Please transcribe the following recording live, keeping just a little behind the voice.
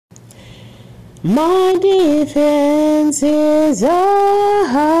My defense is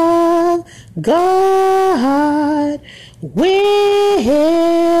of God, which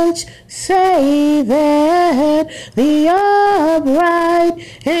saveth the upright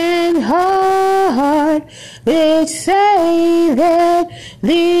in heart, which saveth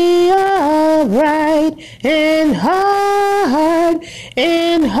the upright in heart,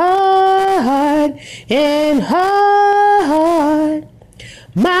 in heart, in heart.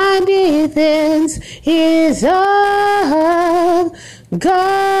 My defense is of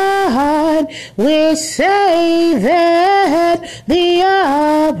God, which saveth the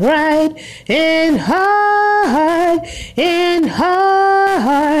upright in heart, in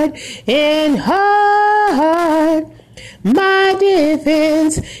heart, in heart. My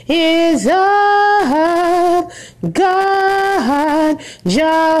defense is of God,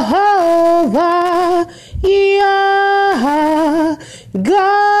 Jehovah Yah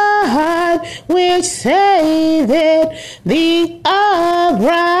God, which saveth the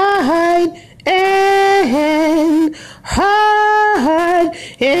upright in heart,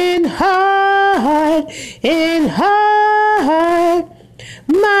 in heart, in heart.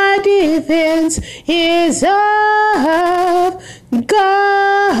 My defense is of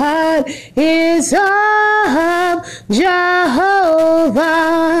God, is of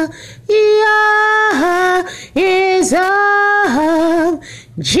Jehovah Yah, is of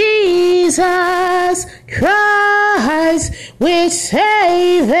Jesus Christ, which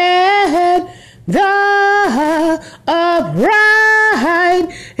saveth the upright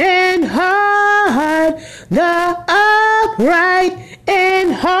in heart, the upright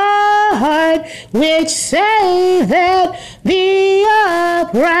in heart, which saveth the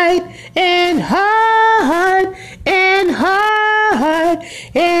upright in heart, in heart,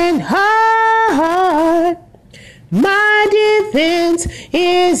 in heart. My defense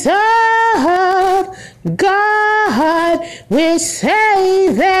is of God, which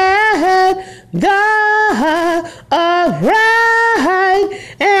saveth the upright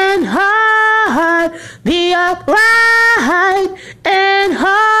in heart, the upright in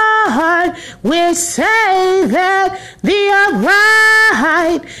heart, which saveth the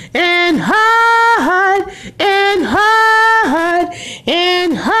upright in heart, in heart,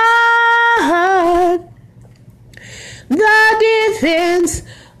 in heart. The defense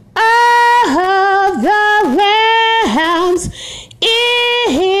of the lambs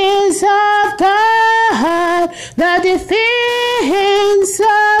is of God. The defense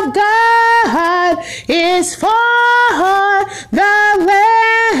of God is for the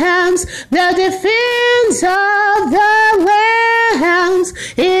lambs. The defense of the lambs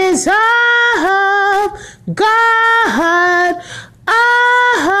is of God,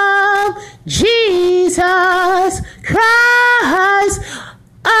 of Jesus Christ,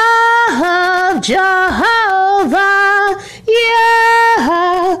 of Jehovah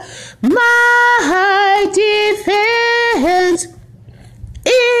Yah. My defense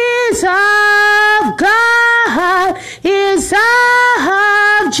is of God, is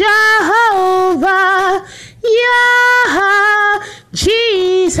of Jehovah Yah,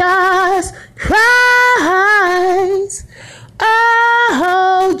 Jesus Christ.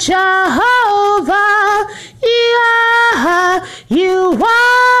 Oh, Jehovah Yah, you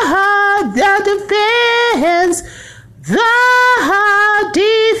are the defense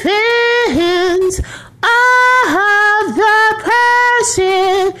of the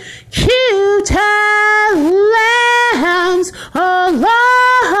persecuted lambs. Oh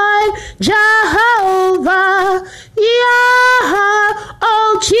Lord, Jehovah Yah,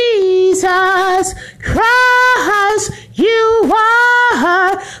 oh Jesus Christ, you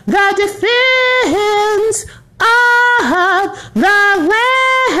are the defense of the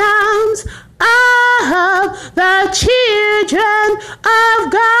lambs, of the children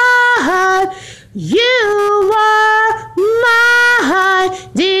of God. You are my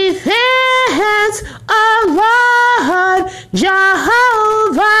defense, oh Lord,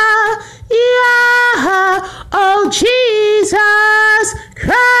 Jehovah Yah, oh Jesus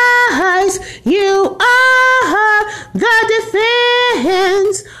Christ, you are the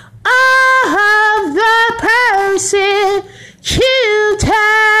defense of the persecuted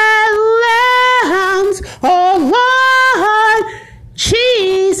lambs, oh Lord,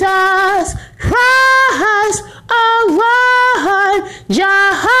 Jesus Christ, oh Lord,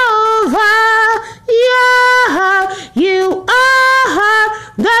 Jehovah Yah, you are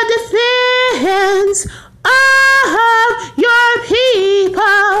the defense of your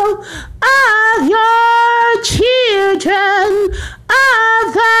people, of your children,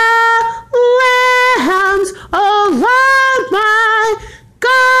 of the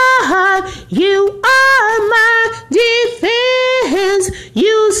You are my defense.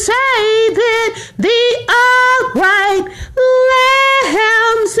 You save it, the upright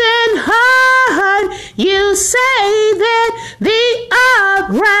lambs in heart. You save it, the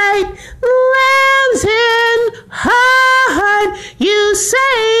upright lambs in heart. You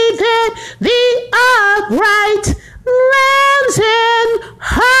save it, the upright lambs in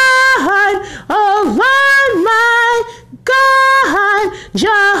heart. Oh Lord my God,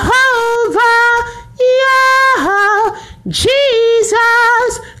 Jehovah Yah, Jesus.